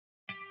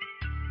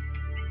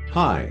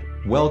Hi,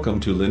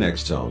 welcome to Linux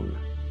Zone.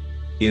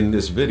 In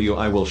this video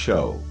I will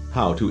show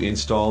how to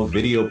install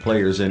video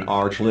players in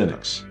Arch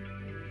Linux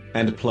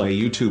and play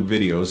YouTube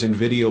videos in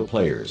video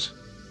players.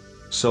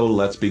 So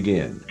let's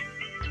begin.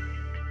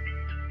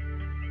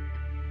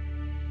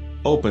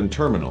 Open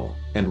Terminal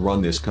and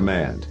run this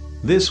command.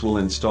 This will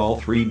install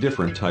 3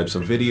 different types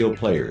of video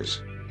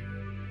players: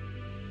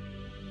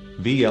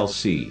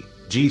 VLC,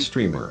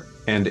 GStreamer,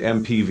 and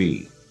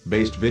MPV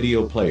based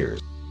video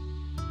players.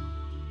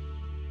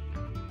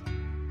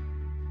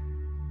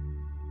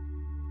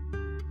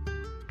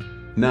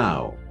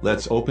 Now,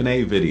 let's open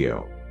a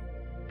video.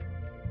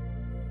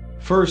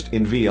 First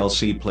in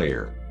VLC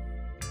player.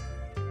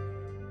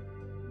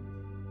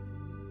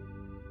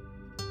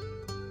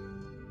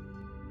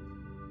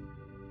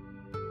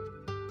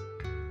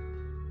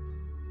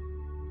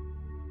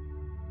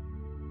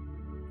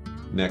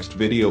 Next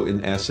video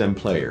in SM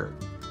player.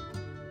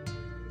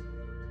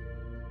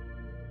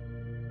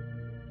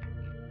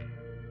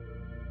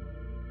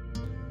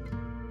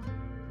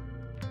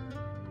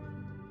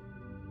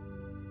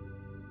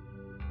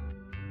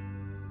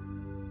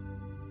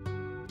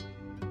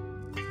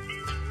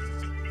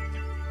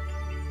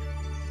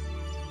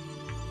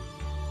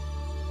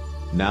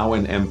 Now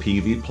in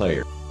MPV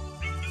player.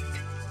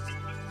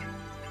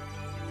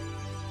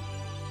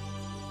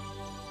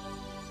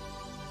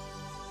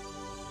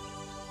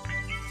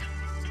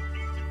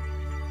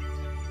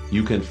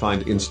 You can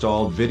find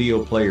installed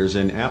video players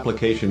in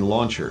Application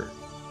Launcher.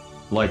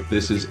 Like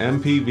this is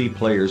MPV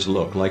players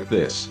look like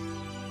this.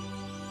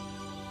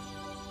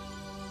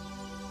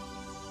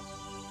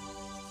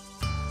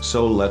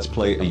 So let's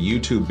play a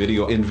YouTube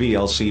video in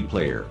VLC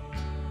player.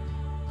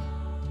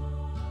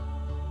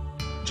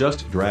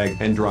 Just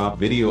drag and drop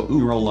video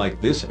URL like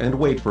this and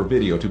wait for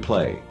video to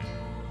play.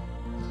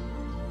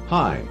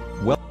 Hi,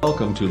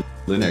 welcome to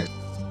Linux.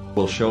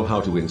 We'll show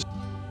how to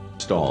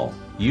install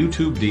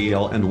YouTube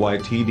DL and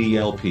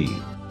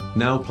YTDLP.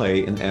 Now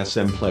play in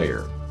SM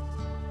player.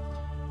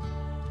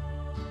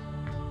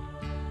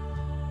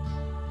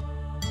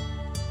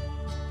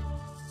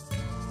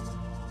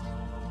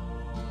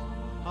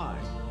 Hi,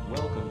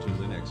 welcome to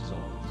Linux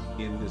Zone.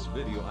 In this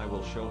video I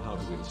will show how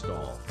to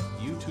install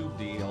YouTube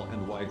DL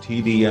and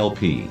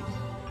YTDLP.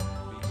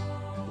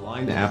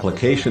 Line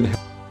application.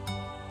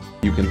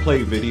 You can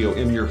play video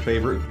in your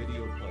favorite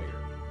video player.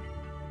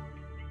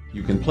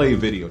 You can play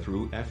video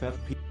through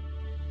FFP.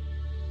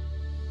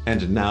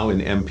 And now in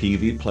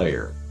MPV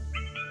player.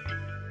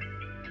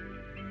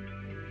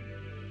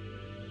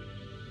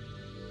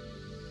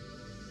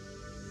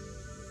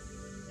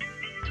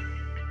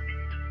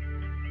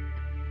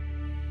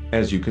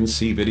 As you can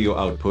see, video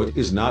output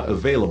is not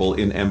available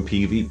in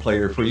MPV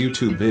player for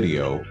YouTube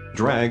video.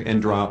 Drag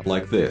and drop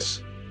like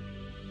this.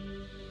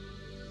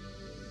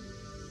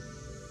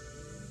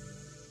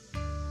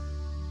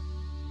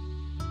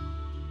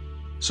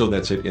 So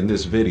that's it in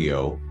this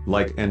video.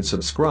 Like and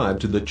subscribe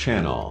to the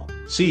channel.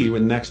 See you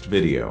in next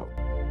video.